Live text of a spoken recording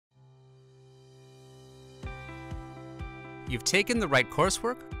You've taken the right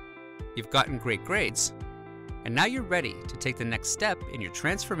coursework, you've gotten great grades, and now you're ready to take the next step in your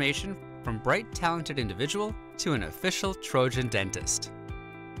transformation from bright, talented individual to an official Trojan dentist.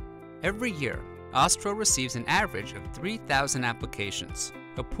 Every year, Ostrow receives an average of 3,000 applications,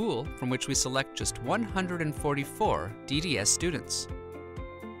 a pool from which we select just 144 DDS students.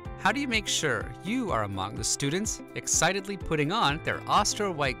 How do you make sure you are among the students excitedly putting on their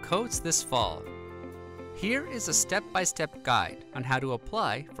Ostrow white coats this fall? Here is a step-by-step guide on how to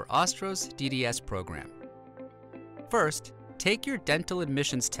apply for Ostrow's DDS program. First, take your dental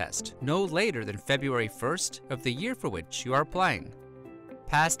admissions test no later than February 1st of the year for which you are applying.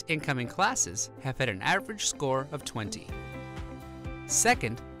 Past incoming classes have had an average score of 20.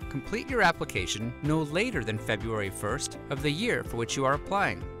 Second, complete your application no later than February 1st of the year for which you are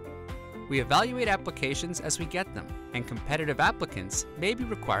applying. We evaluate applications as we get them, and competitive applicants may be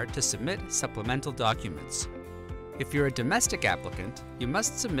required to submit supplemental documents. If you're a domestic applicant, you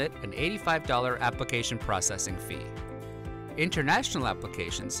must submit an $85 application processing fee. International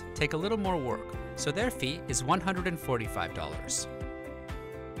applications take a little more work, so their fee is $145.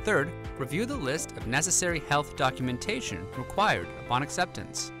 Third, review the list of necessary health documentation required upon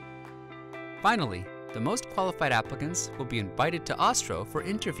acceptance. Finally, the most qualified applicants will be invited to Ostrow for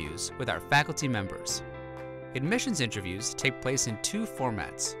interviews with our faculty members. Admissions interviews take place in two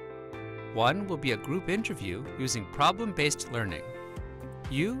formats. One will be a group interview using problem-based learning.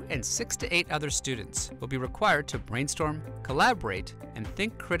 You and 6 to 8 other students will be required to brainstorm, collaborate, and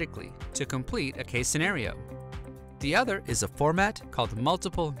think critically to complete a case scenario. The other is a format called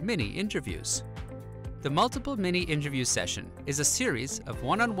multiple mini interviews. The multiple mini interview session is a series of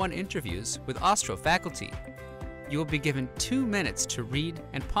one-on-one interviews with Ostrow faculty. You will be given 2 minutes to read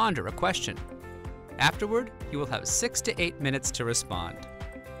and ponder a question. Afterward, you will have 6 to 8 minutes to respond.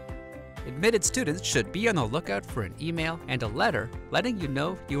 Admitted students should be on the lookout for an email and a letter letting you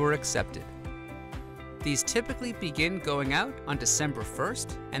know you were accepted. These typically begin going out on December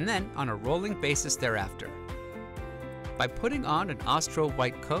 1st and then on a rolling basis thereafter. By putting on an Ostrow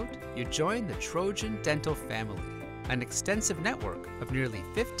white coat, you join the Trojan dental family, an extensive network of nearly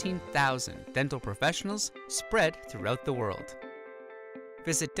 15,000 dental professionals spread throughout the world.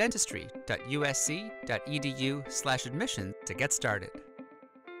 Visit dentistry.usc.edu/admission to get started.